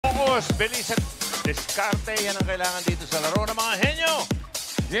Kilos, bilis at diskarte. Yan ang kailangan dito sa laro ng mga henyo.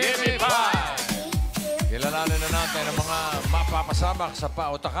 Gimme 5! Kilalanin na natin ang mga mapapasamak sa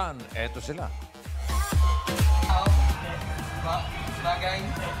pautakan. Eto sila. Bagay.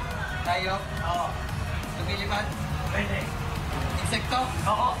 Tayo. Oo. Lumilipad. Pwede. Insekto.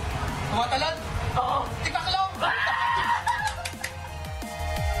 Oo. Tumatalon. Oo. Tipaklong.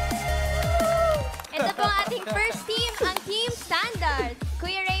 Ito po ang ating first team, ang Team Standard.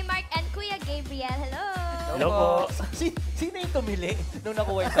 Kuya Raymark and Kuya Gabriel. Hello! Hello po. Sino yung tumili nung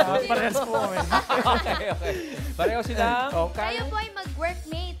nakuha yung sagot? Parehas po kami. Okay. Pareho sila. Kayo po ay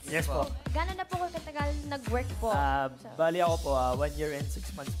mag-workmates. Yes po. Gano'n na po katagal nag-work po? Bali ako po, 1 year and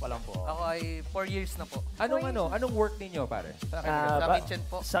 6 months pa lang po. Ako ay 4 years na po. Anong work ninyo, pare? Sa kitchen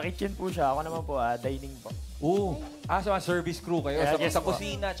po. Sa kitchen po siya. Ako naman po, dining po. Sa mga service crew kayo. Yeah, sa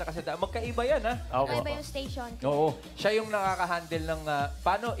kusina, tsaka sa magkaiba yan, ha? Iba yung station. Oo. Siya yung nakaka-handle ng...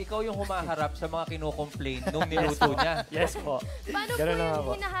 paano ikaw yung humaharap sa mga kino-complain nung niluto niya? Yes po. Paano po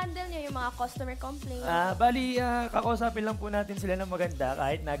yung hinahandle niyo yung mga customer complaints? Bali, kakausapin lang po natin sila ng maganda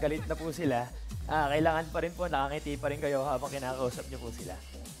kahit nagalit na po sila. Kailangan pa rin po, nakangiti pa rin kayo habang kinakausap niyo po sila.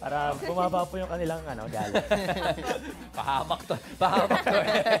 Para bumaba po yung kanilang galit. Pahamak to.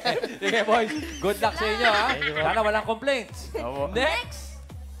 Sige, boys. Good luck sa inyo, ha? Sana walang complaints. Next!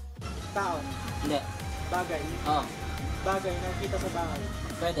 Tao. Hindi. Bagay. Oo. Bagay na nakita sa bahay.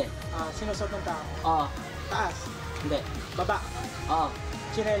 Pwede. Sinusot ng tao. Oo. Taas. Hindi. Baba. Oo.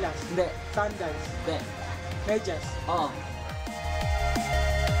 Chinelas. Hindi. Sandals. Hindi. Medyas. Oo.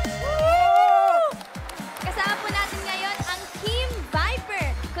 Kasama po natin ngayon ang Team Viper.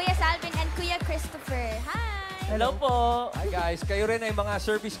 Kuya Salvin and Kuya Christopher. Hi! Hello po. Hi, guys. Kayo rin ay mga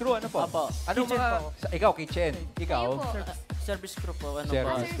service crew. Ano po? Apo. Anong Kitchen mga... po. Ikaw, kitchen. Ikaw? Kayo po. Service crew po.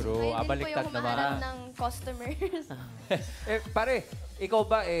 Service crew. Kayo din po Baliktad yung naman. humaharap ng customers. Pare, ikaw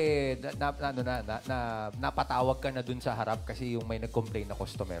ba napatawag ka na dun sa harap kasi yung may nag-complain na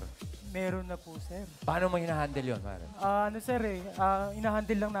customer? Meron na po, sir. Paano mo hinahandle yun, pare?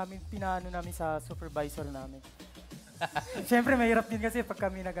 Inahandle lang namin, pinaano namin sa supervisor namin. Siyempre, mahirap din kasi pag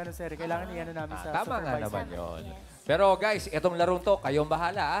kami sir. Kailangan i-ano namin sa Tama supervisor. nga naman yun. Pero guys, itong larong to, kayong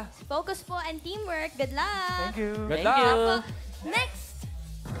bahala, Focus po and teamwork. Good luck! Thank you. Good Thank you. luck! Next!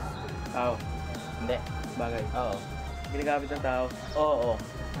 Tao. Hindi. Bagay. Oo. Ginagamit ng tao. Oo.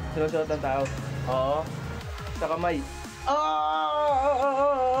 Sinusuot ng tao. Oo. Sa kamay.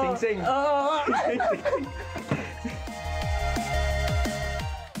 Sing-sing.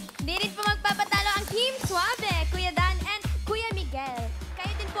 Di rin po magpapatalo ang Team Suave, Kuya Dan and Kuya Miguel.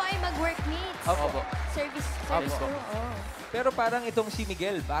 Kayo din po ay mag-workmates. Opo. Service Opo. crew. Oh. Pero parang itong si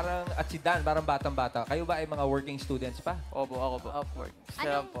Miguel, at si Dan, parang batang-bata. Kayo ba ay mga working students pa? Opo, ako po. Upward.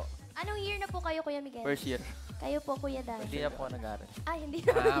 Anong year na po kayo, Kuya Miguel? First year. Kayo po, Kuya Dan. Hindi na po nag-aaral. Hindi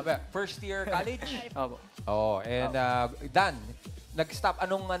na. First year college? Opo. And Dan, nag-stop.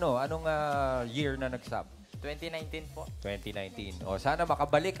 Anong year na nag-stop? 2019 po. 2019. Sana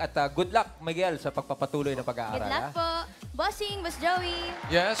makabalik at good luck, Miguel, sa pagpapatuloy ng pag-aaral. Good luck po. Bossing, Boss Joey.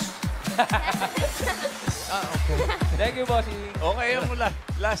 Yes. Okay. Thank you, Bossing. Okay, yung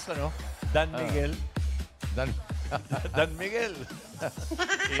last, Dan Miguel. Dan Miguel.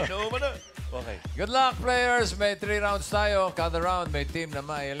 Ino mo na. Okay. Good luck, players. May 3 rounds tayo. Kada round, may team na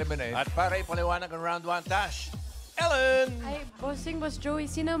ma-eliminate. At para ipaliwanag ang round 1, Tash, Ellen! Ay, Bossing, Boss Joey,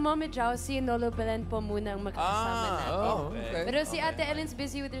 sino Mommy Jousy, Nolo Belen po muna ang makakasama natin. Okay. Pero si Ate Ellen's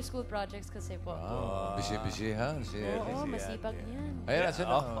busy with her school projects kasi po. Busy-busy, ha? Oo, masipag niyan. Ayun,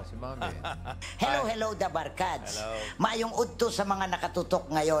 si Mami. Hello, the Barkads. Maayong udto sa mga nakatutok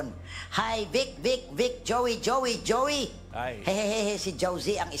ngayon. Hi, Vic, Joey. Hi. Hehehe, si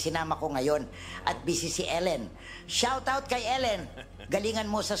Josie ang isinama ko ngayon. At busy si Ellen. Shout out kay Ellen. Galingan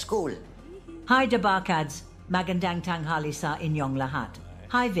mo sa school. Hi, the Barkads. Magandang tanghali sa inyong lahat.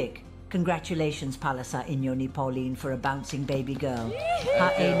 Hi, Vic. Congratulations pala sa inyo ni Pauline for a bouncing baby girl.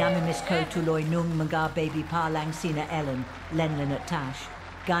 Namimiss ko tuloy nung mga baby pa lang sina Ellen, Lenlen at Tash.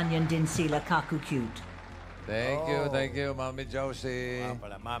 Ganyan din sila kaku-cute. Thank you, Mami Josie.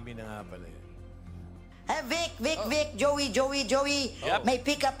 Mami na nga pala yun. Vic, Joey. Yep. May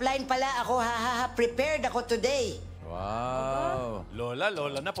pick-up line pala ako, Prepared ako today. Wow. Lola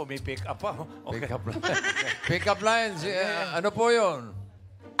na po, may pick up pa. Okay. Pick up lines. Ano po yun?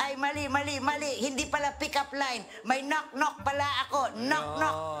 Ay, mali. Hindi pala pick-up line. May knock-knock pala ako.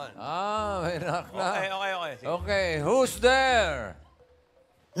 Knock-knock. May knock-knock. Okay. Okay, who's there?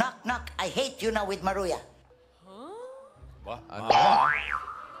 Knock-knock. I hate you now with Maruya. Ano?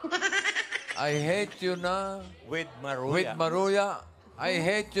 I hate you na With Maruya. with Maruya. I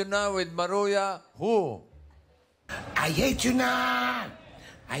hate you na with Maruya. Who? I hate you na.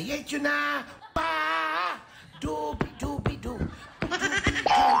 I hate you na. Pa! Dooby-dooby-doo.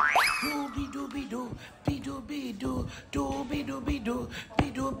 Dooby-dooby-doo. Dooby-dooby-doo. Dooby-dooby-doo.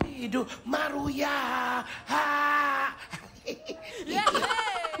 Dooby-dooby-doo. Maruya! Ha!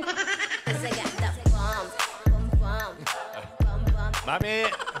 Mami,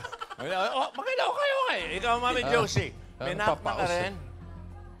 okay. Ikaw, Mami Josie. May knock ka rin.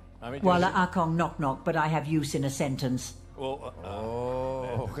 Mami Josie. Wala akong knock-knock, but I have use in a sentence.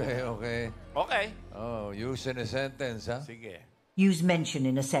 Okay. Okay. Oh, use in a sentence, ha? Sige. Use mention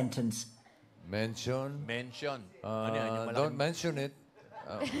in a sentence. Mention. Ano yan? Yung Don't malaking- mention it.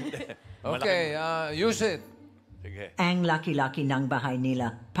 Okay, use it. Sige. Ang laki-laki ng bahay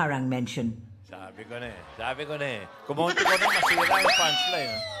nila, parang mention. Sabi ko na eh. Kumonti ko na masira yung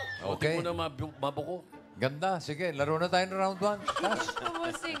punchline. Okay. Hindi mo na mabuko. Ganda. Sige, laro na tayo ng round 1.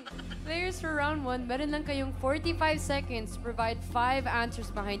 Bossing, players for round 1, meron lang kayong 45 seconds to provide 5 answers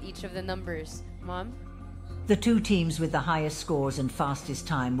behind each of the numbers. Mom? The two teams with the highest scores and fastest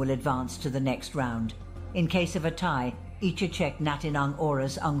time will advance to the next round. In case of a tie, iche-check natin ang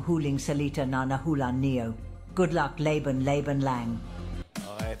oras ang huling salita na nahulan niyo. Good luck, Laban lang.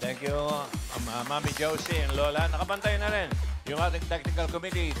 Okay, thank you, Mami Josie and Lola. Nakabantay na rin yung ating technical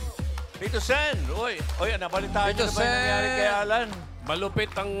committee. Tito Sen! Uy, nabalitaan niyo na ba yung nangyari kay Alan? Malupit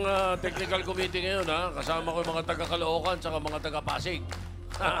ang technical committee ngayon, ha? Kasama ko yung mga taga-Caloocan at mga taga-Pasig.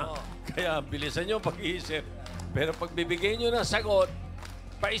 Kaya bilisan nyo pag-iisip. Pero pag bibigay nyo ng sagot,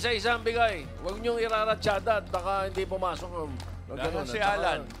 pa-isa-isa ang bigay. Huwag nyo iraratsyada at baka hindi pumasok. Ganun si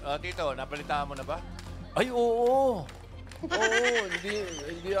Alan. Tito, napalitaan mo na ba? Ay, oo.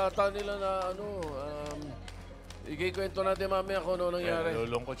 Hindi ata nila na ikikwento natin mamaya kung ano nangyari.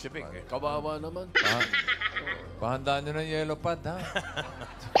 Lulungkot si Vic eh. Kawawa naman. Pahandaan nyo ng yellow pad, ha?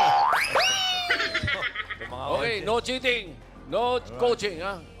 Okay, no cheating. No coaching,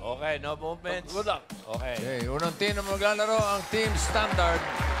 ha? Okay, no movements. Good luck. Okay. Unang team na maglalaro ang Team Standard,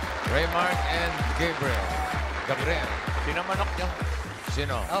 Raymark and Gabriel. Sino manok niyo?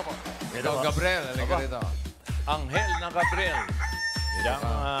 Sino? Ako. Ikaw, Gabriel. Halika rito. Anghel na Gabriel. Diyan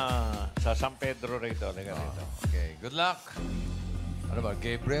sa San Pedro rito. Halika rito. Okay, good luck. Ano ba,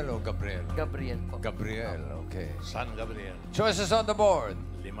 Gabriel o Gabriel? Gabriel po. Gabriel, okay. San Gabriel. Choices on the board.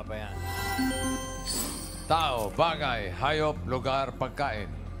 5 pa yan. Tao, bagay, hayop, lugar, pagkain.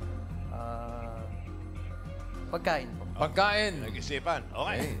 Pagkain po. Pagkain. Nag-isipan.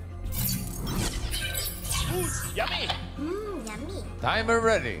 Okay. Food. Yummy. Yummy. Timer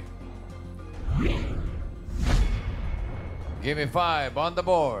ready. Give me 5 on the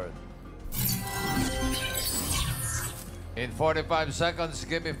board. In 45 seconds,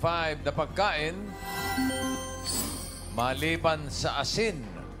 give me 5 na pagkain. Maliban sa asin,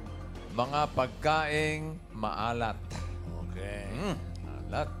 mga pagkaing maalat. Okay.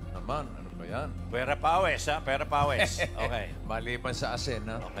 Alat naman. Ano ba yan? Pera pawes, ha? Pera pawes. Okay. Maliban sa asin,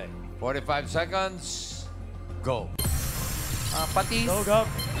 ha? Okay. 45 seconds. Go. Patis. Go, go.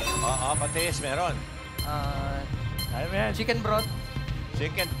 Oo, patis. Meron. Kaya mo yan. Chicken broth.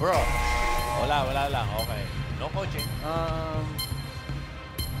 Chicken broth. Wala lang. Okay. No coaching.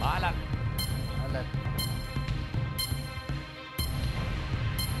 Maalat. Alat.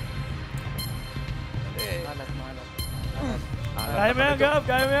 Malat. Kaya mo yan, Gab.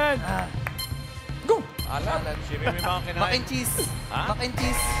 Kaya mo yan. Go. Alat. Sino may mga kinain? Mac and cheese. Ha? Mac and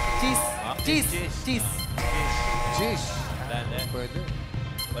cheese. Cheese. Cheese. Pwede.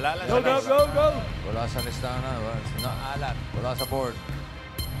 Wala lang Go, sa go, go. Wala sa listahan na. Alat. Wala sa board.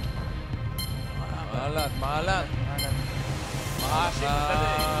 Maalat.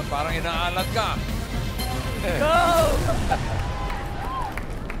 Maasim. Parang inaalat ka. Go!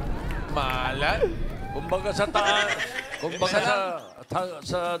 Maalat? Kumbaga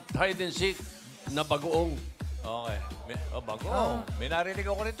sa hide and seek na bagoong. Okay. Bago. May narinig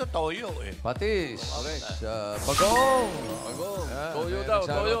ako rito, toyo eh. Patis. Bagong. Toyo daw,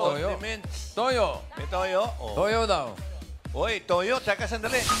 toyo. Toyo. May toyo? Oh. Toyo daw. Uy, Toyo, teka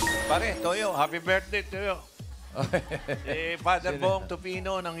sandali. Pare, Toyo, happy birthday, Toyo. Si Father Bong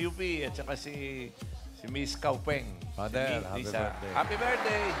Tupino ng UP at saka si Miss Kaupeng. Father, happy birthday. Happy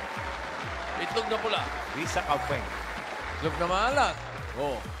birthday. Itlog na pula. Lisa Kaupeng. Itlog na maalat.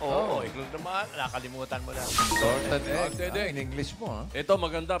 Oo, itlog na mahal. Nakalimutan mo lang. Salted egg. In English mo, ha? Ito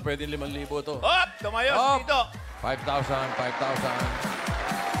maganda, pwede 5,000 to. Tumayos dito. 5,000.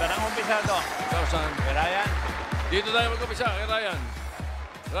 Saan ang umpisa to? 1,000. Ryan? Dito tayo mag-umpisa, kay Ryan.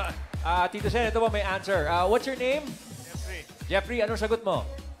 Tito Sen, ito po may answer. What's your name? Jeffrey, anong sagot mo?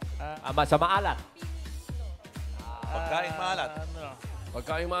 Sa maalat. Pagkain maalat.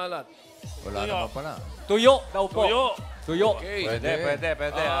 Pagkain maalat. Wala naman pala. Tuyo daw po. Tuyo. Tuyo. Okay. Pwede.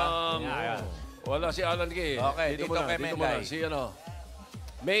 Wala si Alan Kay. Okay, dito kay dito Mengay. muna. Si ano?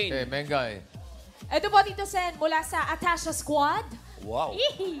 Main. Okay, Mengay. Ito po, Tito Sen, mula sa Atasha Squad. Wow.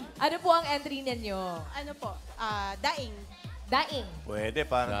 Ano po ang entry ninyo? Ano po? Daing. Daing. Pwede,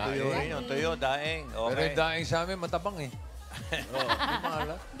 parang Daing. tuyo rin yung tuyo, daing. Pero Okay. yung daing sa amin, matabang eh.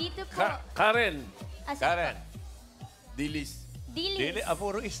 Dito po. Karen. Karen. Dilis. Dilis.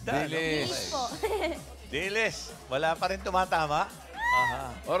 Puro isda. Dilis po. Dilis. Wala pa rin tumatama.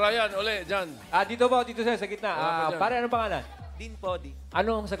 Aha. O Ryan, uli, dyan. Dito po, dito sa gitna. Pare, anong pangalan? Din po, din.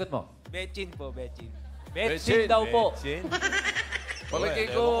 Ano ang sagot mo? Betchin po, betchin. Betchin daw po. Betchin.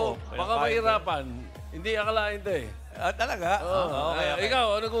 Palagay ko, baka mahirapan. Hindi akalain ito eh. Talaga? Okay. Ikaw,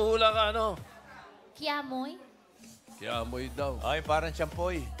 ano guhula ka, ano? Kiamoy. Kiamoy daw. Ay, parang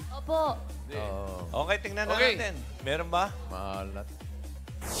champoy. Opo. Okay, tingnan na Okay. natin. Meron ba? Malat.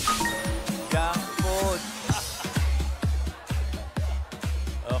 Junk food.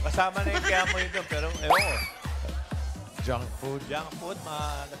 Kasama na yung kiamoy doon, pero ewan ko. Junk food. Junk food,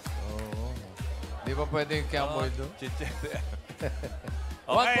 maalat. Oo. Di ba pwede yung kiamoy doon? Okay.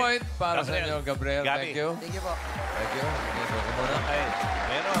 1 point para sa Gabriel. inyo, Gabriel. Gabi. Thank you. Thank you po. Thank you. Ito ko muna. Okay.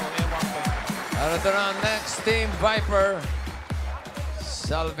 Meron 1 point. Ito na ang next team, Viper.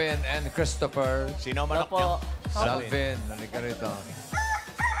 Salvin and Christopher. Sino manok niyo? Salvin, halika rito.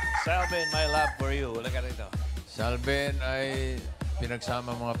 Salvin, my love for you. Halika rito. Salvin ay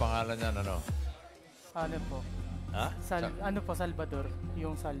pinagsama mga pangalan niyan, ano? Ano po? Ha? Ano po, Salvador?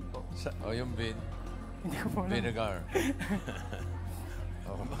 Yung sal po. O yung vin. Hindi ko po alam. Vinegar.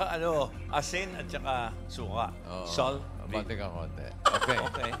 Ano, asin at saka suka. Oo. Salt. Bati ka konti. Okay.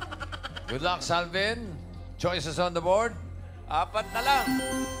 Okay. Good luck, Salvin. Choices on the board. 4 na lang.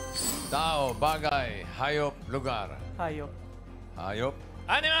 Tao, bagay, hayop, lugar. Hayop. Hayop.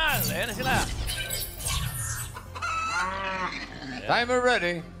 Animal! Ayan na sila. Timer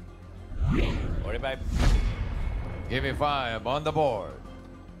ready. 45. Give me 5 on the board.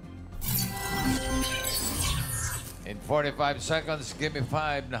 In 45 seconds, give me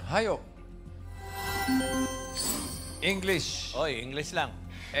 5 na hayop. English. Oy, English lang.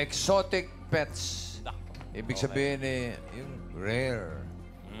 Exotic pets. Ibig sabihin yung rare.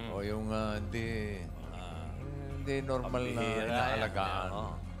 O yung hindi normal na inaalagaan.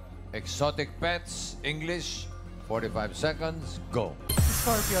 Exotic pets, English, 45 seconds, go.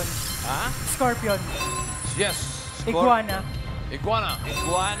 Scorpion. Ha? Scorpion. Yes. Iguana. Iguana.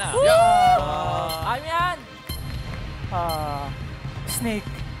 Iguana. Yeah. Ano yan? Snake.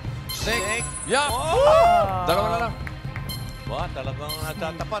 Snake. Yeah. Dalawa na lang. Wow, talagang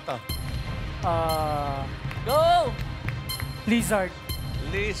natatapat Go! Lizard.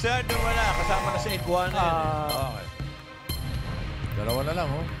 Lizard, wala. Kasama na sa iguana. Okay. Dalawa na lang,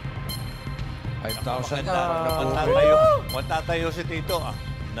 oh. 5,000 na. Matatayo si Tito.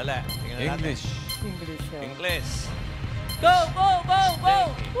 Dali. English. English. English. Go, go, go, go!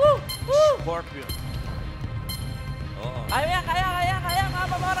 Woo! Woo! Scorpion. Oo. Kaya,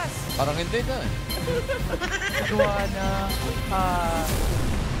 mga oras. Parang hindi na eh. Iguana.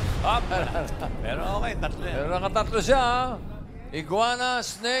 Pero okay, tatlo yan. Pero nakatatlo siya, ah. Iguana,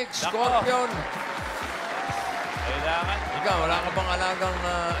 snake, scorpion. Kailangan. Ikaw, wala ka bang alagang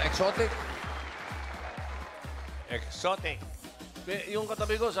exotic? Exotic. Yung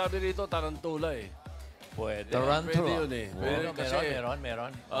katabi ko, sabi rito, tarantula eh. Pwede. Tarantula. Pwede yun eh. Pwede kasi.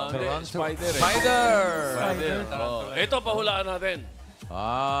 Meron. Hindi, spider eh. Spider! Ito, pahulaan natin.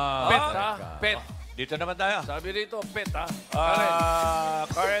 Pet ha? Pet. Dito naman tayo. Sabi rito, pet ha?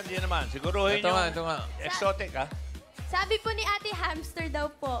 Karen, yun naman. Siguruhin Ito nyo. nga. Exotic, ha? Sabi po ni ate, hamster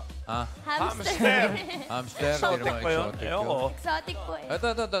daw po. Ah? Hamster. Hamster. Exotic Hindi pa yun? naman exotic Ewan ko. Exotic po eh. Ito,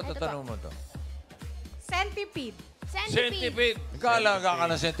 tanong mo to. Centipede. Centipede. Ikaw, alaga ka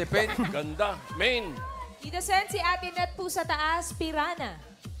ng centipede. Ganda. Main. Tito Sen, si Ate Net po sa taas, Piranha.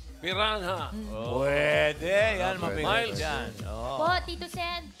 Piranha. Pwede. Yan, mabigat Miles. yan. Po, Tito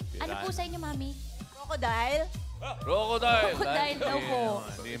Sen. Ano po sa inyo, Mami? Crocodile. Crocodile. Crocodile daw po.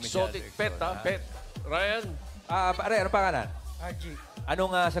 Exotic pet ha? Pet. Ryan. Pare, anong pangalan? RG.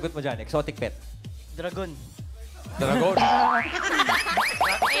 Anong sagot mo dyan? Exotic pet? Dragon. Dragon.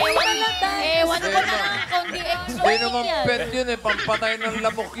 Ewan ko na kung di Hindi exotic naman yan. pet yun eh. Pampatay ng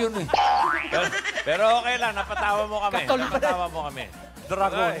lamok yun eh. Pero okay lang. Napatawa mo kami. Napatawa mo kami.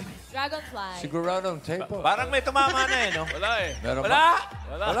 Dragon. Dragonfly. Siguradong tape po. Parang may tumama na eh, no? Wala eh. Meron Wala. ba?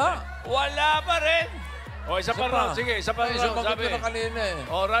 Wala. Wala pa rin. O, isa pa round. Sige, isa pa Ay, round. sumagot Sabi. ko na kanina eh.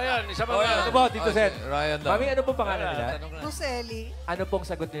 O, Ryan, isa pa Oh, round. Ito po, Tito Sen. Ryan daw. Mami, ano pong pangalan nila? Roseli. Ano pong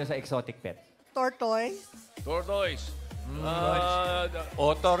sagot niyo sa exotic pet? Tortoise. Tortoise.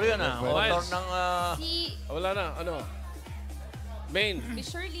 Author yun, ah. Miles. Author ng... Si Wala na. Ano? Main. Miss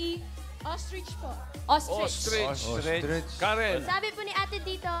Shirley. Ostrich po. Ostrich. Ostrich. Karen. Sabi po ni ate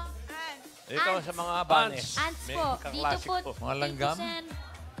dito, Dito Ants. sa mga banes. Ants May po. Dito kaklasik po. Mga langgam?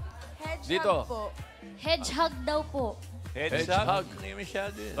 Hedgehog Dito. po. Hedgehog daw po. Hedgehog. Hindi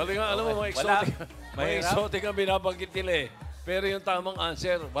masyado yun. Talaga, alam mo, mga exotic. Mga exotic ang binabanggit nila eh. Pero yung tamang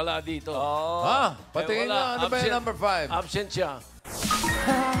answer, wala dito. Ha? Patingin nga, ano ba yung number 5? Absent siya.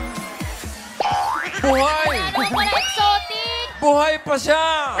 Buhay! Ano pala exotic? Buhay pa siya!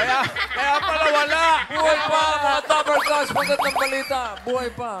 Kaya pala wala. Buhay pa! Mga topper class, magandang balita. Buhay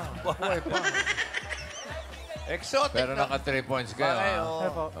pa. Buhay pa. Exotic. Pero naka 3 points kayo. Okay, ha? oh.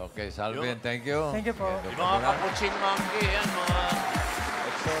 Opo. Okay, Salvin, thank you. Thank you po. Yung mga capuchin monkey, yan, mga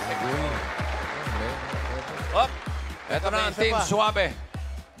exotic. Hop! Ito na ang Team Suabe.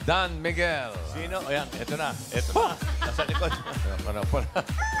 Dan Miguel. Sino? Ayan, ito na. Ito na. Nasa likod.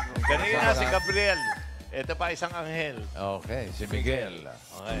 Kanina si Gabriel. Ito pa isang anghel. Okay, si Miguel.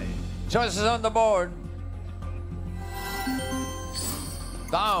 Okay. Choices on the board.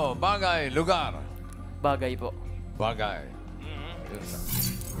 Tao, bagay, lugar. Bagay po. Bagay.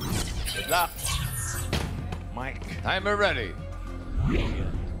 Good luck. Mike. Timer ready.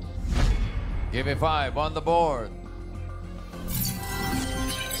 Give me 5 on the board.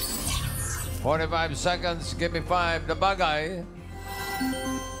 45 seconds. Give me 5. The bagay.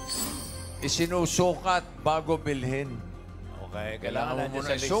 Isinusukat bago bilhin. Okay. Kailangan mo muna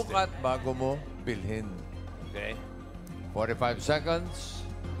isukat bago mo bilhin. Okay. 45 seconds.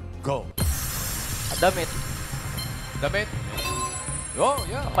 Go. Damit. Damit. Oh,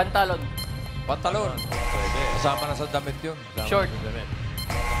 yeah. Pantalon. Pantalon. Pwede. Kasama na sa damit yun. Kasama Short. na sa damit.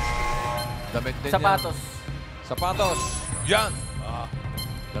 Damit din Sapatos. yan. Sapatos. Yan.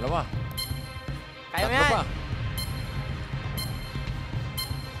 Dalawa. Kaya mo Tatlo yan. pa.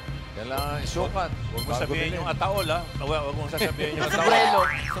 Kailangan isukat. Huwag mo sabihin yung ataol, ha? Huwag mo sasabihin yung ataol. Sombrero.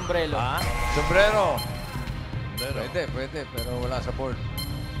 Sombrero. Ha? Sombrero. Sombrero. Pwede, pero wala sa board.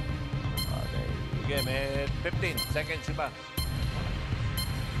 Okay. Sige, may 15 seconds pa.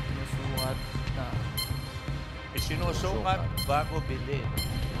 Sinusukat na. Isinusukat bago bilhin.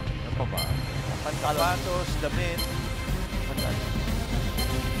 Ano pa ba? Sapatos, damit.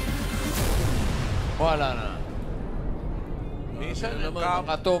 Wala na. Minsan naman.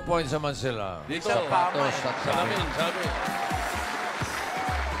 Naka 2 points naman sila. Dito. Sapatos at Salamin. Salamin.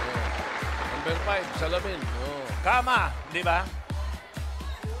 Number 5, salamin. Oh. Kama, di ba?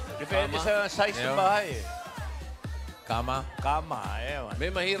 Depende Kama? sa size ng Ayun. bahay. eh. Kama. Kama, ewan. May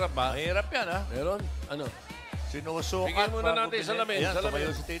mahirap ba? Mahirap yan, ha? Meron? Ano? Sinusukat. Bigyan muna bago natin bilhin. salamin, Ayan, salamin. tumayo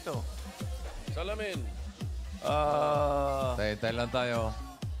si Tito. Salamin. Tay lang tayo.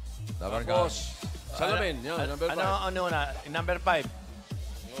 Dabar ka. Tapos, salamin. Yan, number 5. Ano na? Number 5.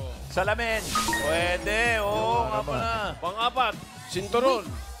 Salamin. Pwede. Oo, nga pa na. Pang-apat, sinturon.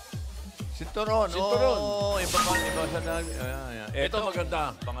 Sinturon. Sinturon. Oo, iba pa. Iba sa Ito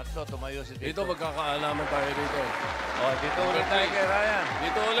maganda. Pangatlo, tumayo si Tito. Dito magkakaalaman tayo dito. Oh, dito ulit tayo kay Ryan.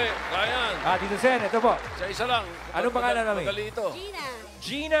 Dito ulit. Ryan. Dito Sen, ito po. Sa isa lang. Anong pangalan namin? Magali ito. Gina.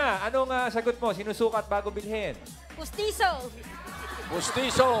 Gina, anong sagot mo? Sinusukat bago bilhin? Pustiso.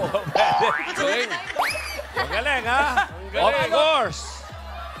 Pustiso. Galing. Magaling, ha? Ang galing. Of course.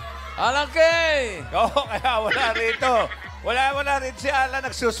 Alangkay! Oo, kaya wala rito. Wala rin si Alan.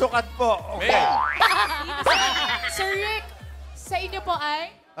 Nagsusukat po. Okay. Sir Rick, sa inyo po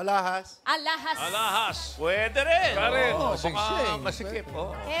ay? Alahas. Alahas. Alahas. Pwede rin. Karen. Oo, Singsing. baka masikip.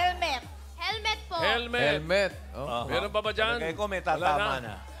 Oh. Helmet. Helmet po. Helmet. Helmet. Oh. Meron pa ba dyan? Kaya ko may Wala tatama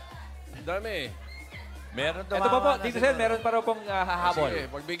na. Ang dami. Meron Ito pa po, dito Sen, meron pa raw pong hahabol. Sige,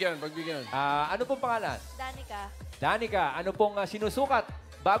 pagbigyan. Ano pong pangalan? Danica. Danica, ano pong sinusukat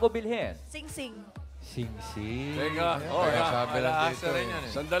bago bilhin? Sing-sing. Sing-sing. Teka. Kaya sabi lang Alaasa dito. rin yan,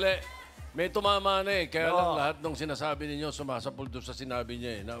 eh. Sandali. May tumama na eh. Kaya lang Oo. lahat ng sinasabi ninyo sumasapul doon sa sinabi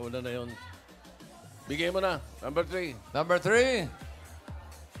niya eh. Nauna na yon. Bigay mo na. Number 3. Number 3.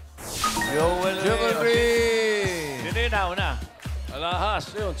 Jewelry. Sino yun na? Alahas.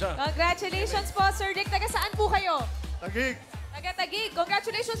 Yun, siya. Congratulations po, Sir Rick. Taga saan po kayo? Tagig. Taga Taguig.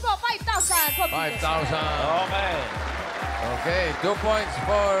 Congratulations po. 5,000. 5,000. Okay. Okay, 2 points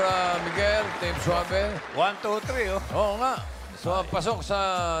for Miguel, Team Suabe. 1, 2, 3, oh. Oo nga. So, ang pasok sa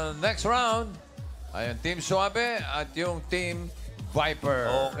next round ay ang Team Suabe at yung Team Viper.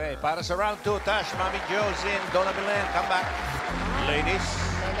 Okay, para sa round 2, Tash, Mami Josin, Donna Belen, come back. Ladies,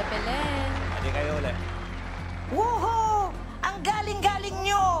 Lola Belen. hindi kayo ulit. Woohoo! Ang galing-galing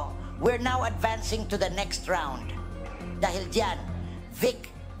nyo! We're now advancing to the next round. Dahil dyan, Vic,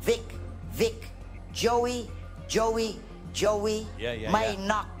 Joey, Yeah, may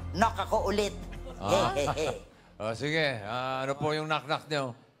yeah. knock ako ulit. Hehehe. O, sige. Ano po yung knock-knock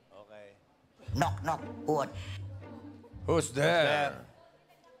nyo? Knock, knock, uod. Who's there?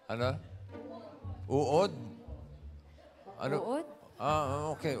 Ano? Uod? Ano? Uod?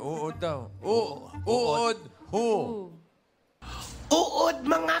 Okay. Uod daw. Uod. Who? Uod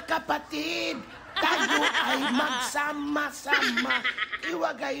mga kapatid, tayo ay magsama-sama.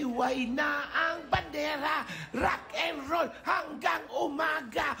 Iwagay-way na ang bandera, rock and roll hanggang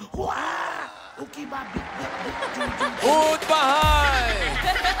umaga. Wah! Ukibabit, Uod bahay!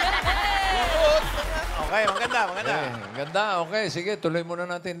 Okay, maganda. Ganda. Okay, sige. Tuloy muna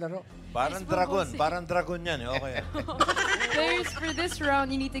natin laro. Parang dragon yan. Okay. Players, for this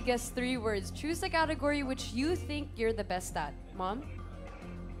round, you need to guess 3 words. Choose a category which you think you're the best at. Mom?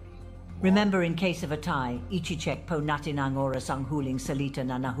 Remember, in case of a tie, ichicheck po natin ang oras ang huling salita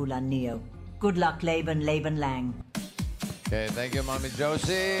na nahulan niyo. Good luck, Laban Lang. Okay, thank you, Mami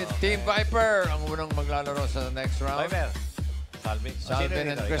Josie. Team Viper, ang unang maglalaro sa next round. Viper.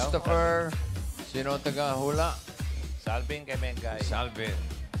 Salvin and Christopher. Sino ang taga-hula? Salvin kay Mengay. Salvin.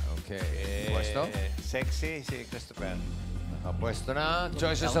 Okay. Pwesto? Sexy si Christopher. Nakapwesto na.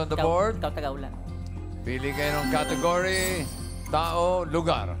 Choices on the board. Ikaw taga-ula. Pili kayo ng category. Tao,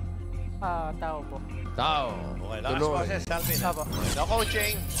 lugar. Tao po. Tao. Okay, last Tuloy. process, Salvin. Apo. No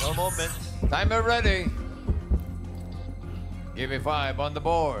coaching, no movement. Timer ready. Give me 5 on the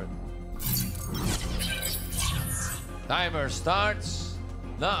board. Timer starts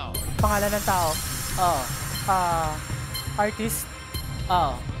now. Pangalan ng tao. Artist.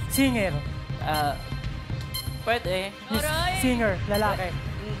 Singer. Pwede. Singer, lalaki.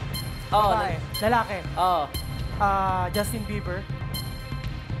 Babae, lalaki. Justin Bieber.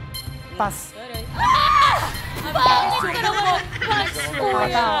 Pass.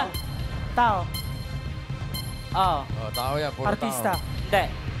 Tao. Tao yan. Puro Artista. tao. Hindi.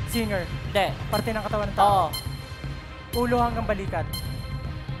 Singer. Hindi. Parte ng katawan ng tao. Ulo hanggang balikat.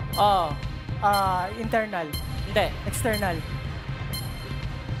 Internal. Hindi. External.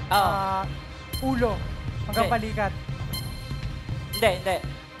 Ulo hanggang Hindi. balikat. Hindi.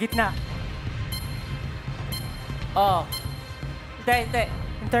 Gitna. Hindi.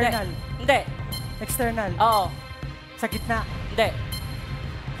 Internal. Hindi. External. Sa gitna. Hindi.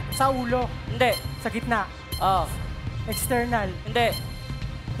 Sa ulo. Hindi. Sa gitna. External. Hindi.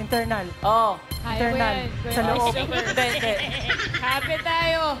 Internal. Kaya Internal. mo yan. Sa loob. Hindi. Happy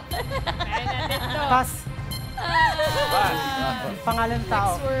tayo. Kaya natin to. Pass. Pangalan ng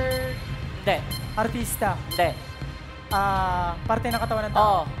tao. Next word. Hindi. Artista. Hindi. Parte ng katawan ng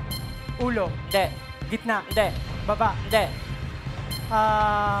tao. Ulo. Hindi. Gitna. Hindi. Baba. Hindi.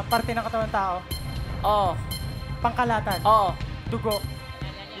 Parte ng katawan ng tao. Pangkalatan. Dugo.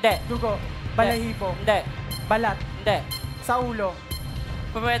 Hindi. Dugo. Balahibo. Hindi. Balat. Hindi. Sa ulo.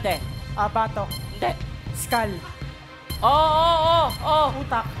 Pwede. Batok. Hindi. Skull.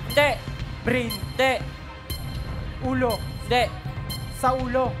 Utak. Hindi. Brain. Hindi. Ulo. Hindi. Sa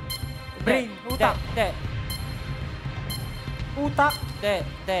ulo. Brain. Utak. Hindi. Utak.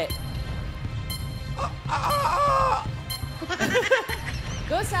 Hindi.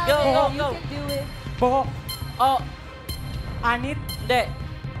 Go, Sal. Go. You can do it. Buhok. Anit. Hindi.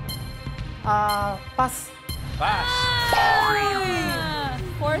 Pass.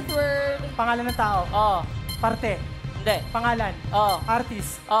 Fourth word. Pangalan ng tao. Parte. Hindi. Pangalan.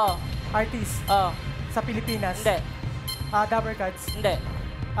 Artist. Artist. Sa Pilipinas. Hindi. Dabber Cards. Hindi.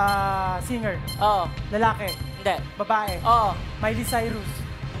 Singer. Lalaki. Hindi. Babae. Miley Cyrus.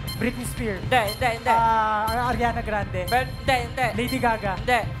 Britney Spears. Hindi. Ariana Grande. Hindi. Lady Gaga.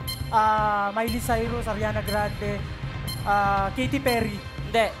 Hindi. Miley Cyrus, Ariana Grande. Katy Perry.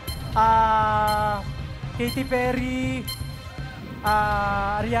 Hindi. Katy Perry.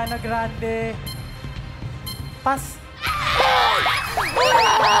 Ariana Grande. Pass.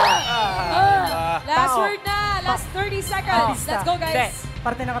 Last Tao. word na. Last 30 seconds. Artista. Let's go, Hindi. guys.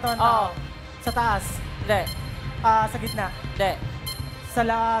 Parte ng katawan ng tao. Sa taas. Hindi. Sa gitna. Hindi. Sa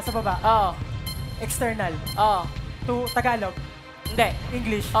baba. External. Tagalog. Hindi.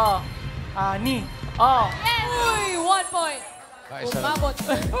 English. Knee. Uy, 1 point. Isa lang. Umabot.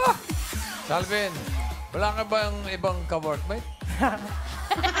 Salvin, wala ka bang ibang ka-workmate?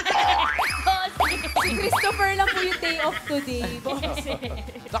 Si Christopher lang po yung day off today.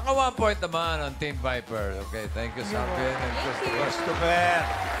 Naka 1 point naman ang Team Viper. Okay, thank you, Salvin and Christopher. Christopher.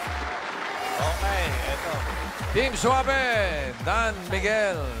 Okay, eto. Team Suabe, Dan,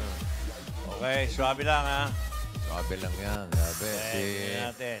 Miguel. Okay, swabe lang ha. Suabe lang yan. Sabi,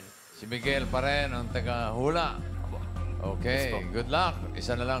 si Miguel pa rin ang taga-hula. Okay, good luck.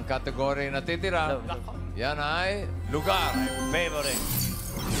 Isa na lang category na titira. Yan ay lugar. Favorite.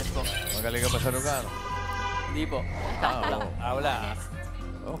 Magaling ka ba sa lugar? Hindi po. Wala.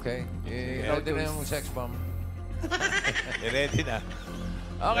 Okay. Ready na yung sex bomb. Ready na.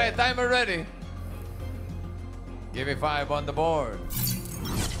 Okay, timer ready. Give me 5 on the board.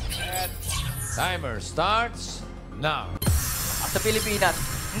 Timer starts now. Sa Pilipinas.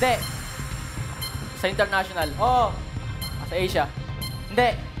 Hindi. Sa international. Oo. Sa Asia.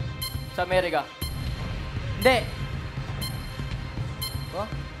 Hindi. Sa Amerika. Hindi. Oh?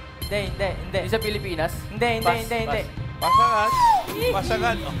 Hindi. Sa Pilipinas. Hindi. Pasagan.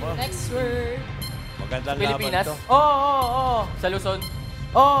 Pasagan. Next word. Magandang Pilipinas. laban to. Oo. Sa Luzon.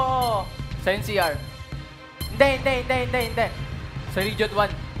 Oo. Sa NCR. Hindi. Sa Region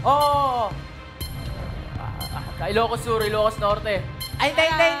 1. Oo. Sa Ilocos Sur, Ilocos Norte. Ay, hindi.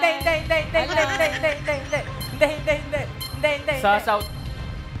 Sa South.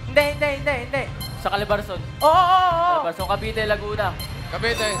 Hindi. Sa Calabarzon. Oo. Calabarzon, Cavite, Laguna.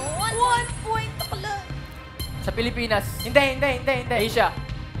 Cavite. 1 point pala. Sa Pilipinas. Hindi. Asia.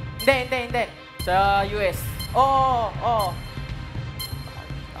 Hindi. Sa US. Oo.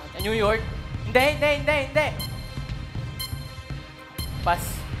 Sa New York. Hindi.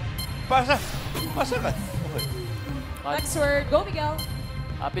 Pasagan. Next word. Go, Miguel.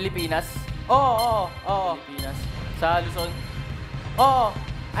 Pilipinas. Oo. Pilipinas. Sa Luzon. Oo.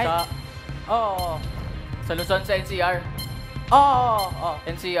 Sa Luzon, sa NCR. Oo.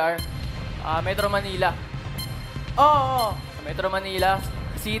 NCR. Metro Manila. Oo. Sa Metro Manila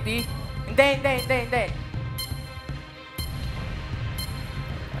City. Hindi.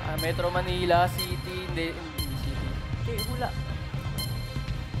 Metro Manila City. Hindi City. Okay, hula.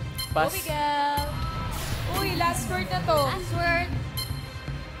 Go, Miguel. Uy, last word na to. Last word.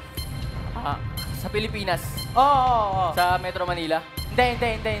 Sa Pilipinas. Oo. Sa Metro Manila.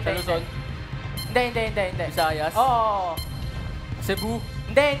 Hindi. Sa Luzon. Hindi. Visayas. Oo. Cebu.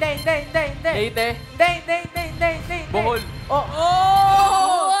 Hindi. Leyte. Hindi. Bohol.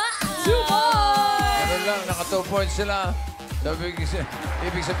 Oo. 2 points! Ganun lang, naka 2 points sila.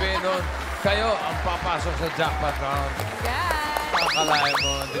 Ibig sabihin nun, kayo ang papasok sa jackpot round. Yeah! Akalain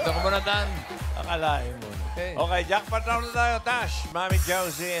mo. Dito ka muna, Dan. Akalain mo. Okay, jackpot round na tayo. Tash, Mami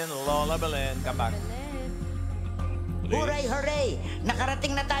Josie, and Lola Belen. Come back. Hooray, hooray!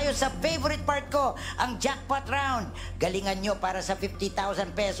 Nakarating na tayo sa favorite part ko, ang jackpot round. Galingan nyo para sa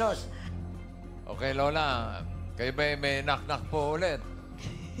 50,000 pesos. Okay, Lola. Kayo ba may knock-knock po ulit?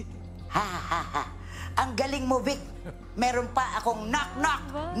 Ha. Ang galing mo, Vic. Meron pa akong knock-knock.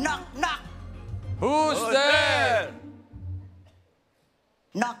 Knock-knock. Who's there?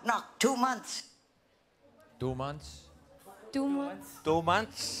 Knock-knock. 2 months. 2 months? 2 months? 2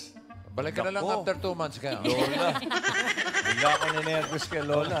 months? Balik ka na lang after 2 months kaya. Lola. Bigla ako ninervous kay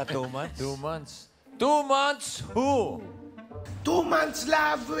Lola. 2 months? 2 months. 2 months who? 2 months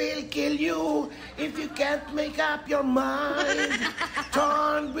love will kill you if you can't make up your mind.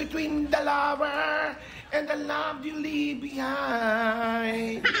 Torn between the lover and the love you leave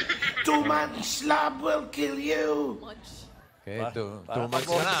behind. 2 months love will kill you. Okay, 2 months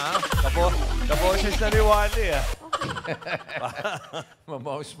ka na, ha? Kaboses na ni Wally, ha?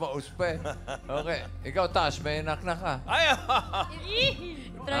 Mamaus-maus pa eh. Okay. Ikaw, Tash, may knock-knock ka.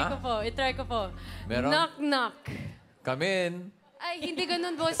 I-try ko po. Meron? Knock-knock. Come in. Ay, hindi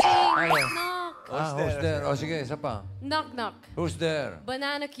ganun, bossing. Knock. Who's there? O, sige, isa pa. Knock-knock. Who's there?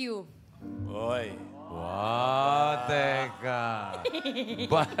 Banana Q. Oy. Wow, teka.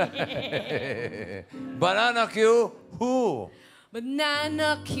 Banana Q, who?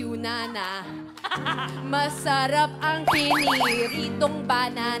 Banana Q, nana. Masarap ang piniritong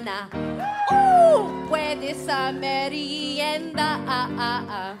banana. Pwede sa merienda.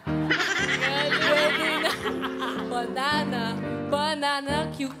 Pwede na. Banana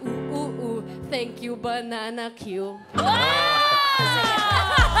Q. Thank you, Banana Q.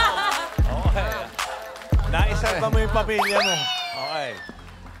 Okay. Naisalba mo yung pamilya mo. Okay.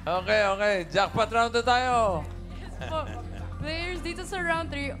 Okay. Jackpot round na tayo. Players, dito sa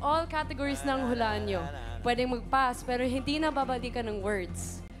round 3, all categories ng hulaan nyo. Pwedeng mag-pass, pero hindi na babalikan ng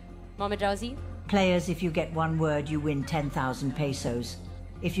words. Mama Josie? Players, if you get 1 word, you win 10,000 pesos.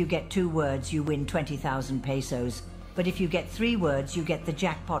 If you get 2 words, you win 20,000 pesos. But if you get 3 words, you get the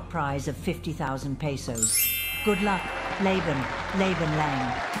jackpot prize of 50,000 pesos. Good luck, Laban Lang.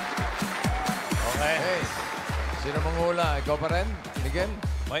 Okay. Hey, sino manghula? Ikaw pa rin? Miguel?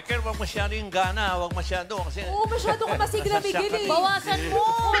 Michael, huwag masyado yung gana. Huwag masyado. Kasi... Oo, masyado ka masigla, Miguel eh. Bawasan mo!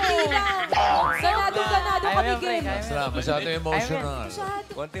 Hindi lang. Ganado ka, Miguel. Masyado emotional.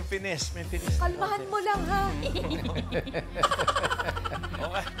 Konting finesse. May finesse. Kalmahan mo lang, ha?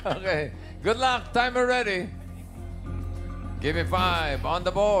 Okay. Good luck. Timer ready. Give me 5 on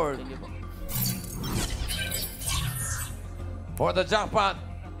the board. for the jackpot.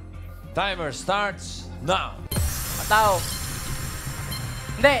 Timer starts now. Tao.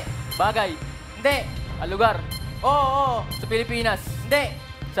 Hindi. Bagay. Hindi. Lugar. Oo. Sa Pilipinas. Hindi.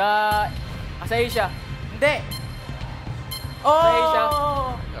 Sa Asia. Hindi. Sa Asia.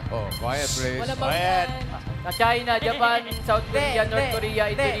 Oh, quiet, please. Wala bang quiet. Sa China, Japan, South Korea, North Korea,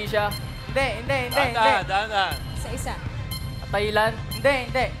 Indonesia. Hindi. Dahan. Isa. Thailand.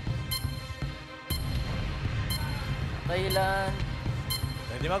 Hindi. Thailand.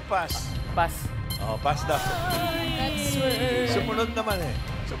 Hindi mag-pass. Pass. Oh, pass daw. Next word. Sumunod naman eh.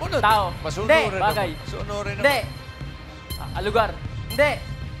 Sumunod. Tao. Masunurin Hindi. Bagay. naman. Sunurin Hindi. naman. Lugar. Hindi.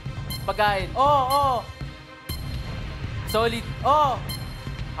 Pagkain. Oo. Solid. Oo.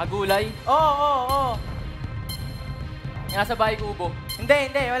 Gulay. Oo. Yung nasa bahay kubo.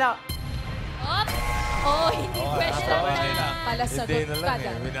 Hindi. Wala. Hindi question na. Palasagot Hindi na lang ka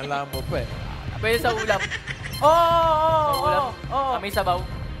eh. Winalam mo pa eh. Pwede sa ulam. Sa ulam. May sabaw.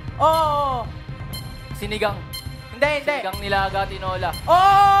 Oo. Sinigang. Hindi. Sinigang nilaga, tinola.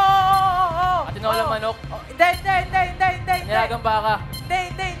 Tinola manok. Hindi. Nilagang baka.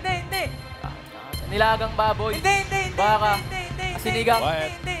 Hindi. Nilagang baboy. Hindi. Baka. Sinigang.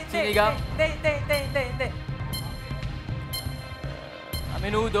 Sinigang. Hindi.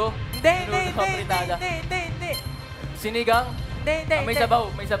 Menudo. Hindi. Sinigang. Hindi. May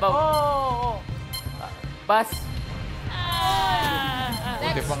sabaw. Oo. Pass.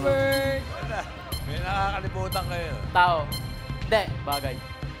 Next word. May nakakalimutan kayo. Tao. Hindi. Bagay.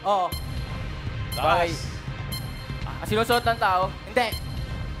 Oo. Bagay. Sinusuot ng tao. Hindi.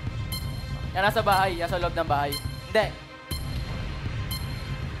 Yan nasa bahay. Yan sa loob ng bahay. Hindi.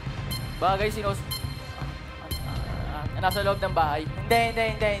 Bagay yan nasa loob ng bahay.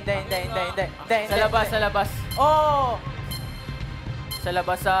 Hindi. Sa labas. Oo. Sa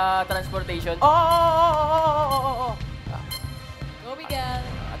labas sa transportation. Oo. Go, Miguel.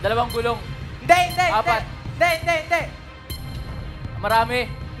 2 gulong. Hindi. 4. Hindi. Marami.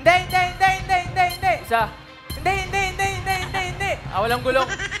 Hindi. Isa. Hindi. Walang gulong.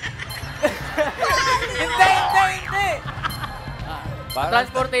 Hindi.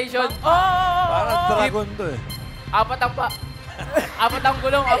 Transportation. Parang dragon to eh. 4 ang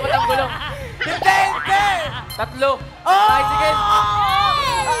gulong. Hindi. 3. Bicycle.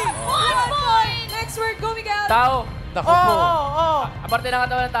 Next word, go, Miguel. Tao. Naku po. Aparte ng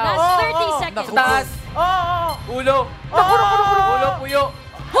katawan ng tao. Last 30 seconds. Sa taas. Ulo. Ulo, puyo.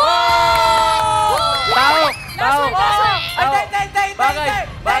 Tao.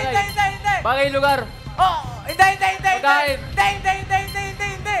 Bagay, lugar.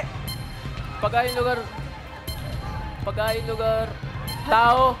 Pagkain, lugar.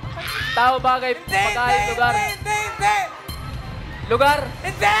 Tao, bagay. Pagkain, lugar. Lugar.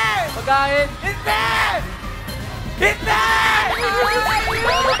 Pagkain.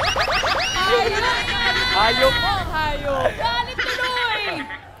 Hayop. Galit tuloy.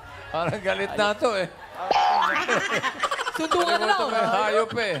 Parang galit na to eh. Sundukan na lang.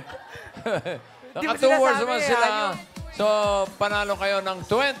 Hayop eh. Naka 2 words naman sila. So, panalo kayo ng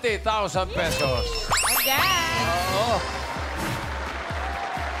 20,000 pesos. Oo.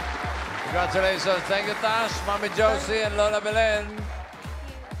 Congratulations. Thank you, Tash, Mami Josie, and Lola Belen.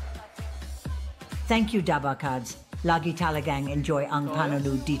 Thank you, Dabarkads. Lagi talagang enjoy ang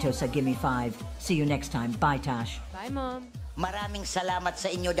pananood dito sa Gimme 5. See you next time. Bye, Tash. Bye, Mom. Maraming salamat sa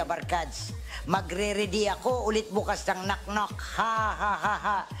inyo, Dabarkads. Magre-ready ako ulit bukas ng knock-knock.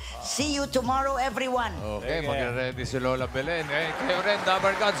 Ha. See you tomorrow, everyone. Okay, magre-ready si Lola Belen. Eh, kayo rin,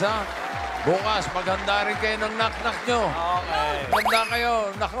 Dabarkads, ha? Bukas, maghanda rin kayo ng knock-knock nyo. Okay. Handa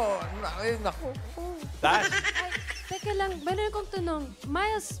kayo. Naku. Tash. Teka lang, meron akong tanong.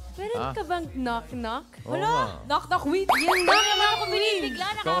 Miles, meron ka bang knock-knock? Oo nga. Knock-knock queen. Yung knock-knock Ako queen. binibigla,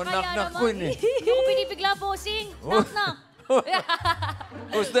 Ikaw ang nakakaya knock-knock naman. queen eh. Hindi ako binibigla, bossing. Knock-knock.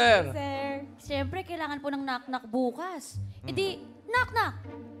 Who's there? Sir, siyempre, kailangan po ng knock-knock bukas. E di, knock-knock.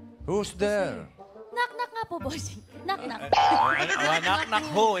 Who's there? Knock-knock nga po, bossing. Knock-knock. Knock-knock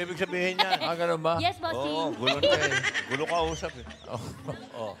ho. Ibig sabihin yan. Ganun ba? Yes, bossing. Oo, gulo na eh. Gulo ka usap eh.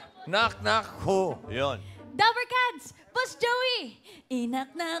 Knock-knock who? Yun. Dabarkads, Boss Joey,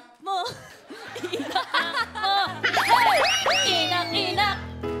 inak-nak mo. Inak-nak mo.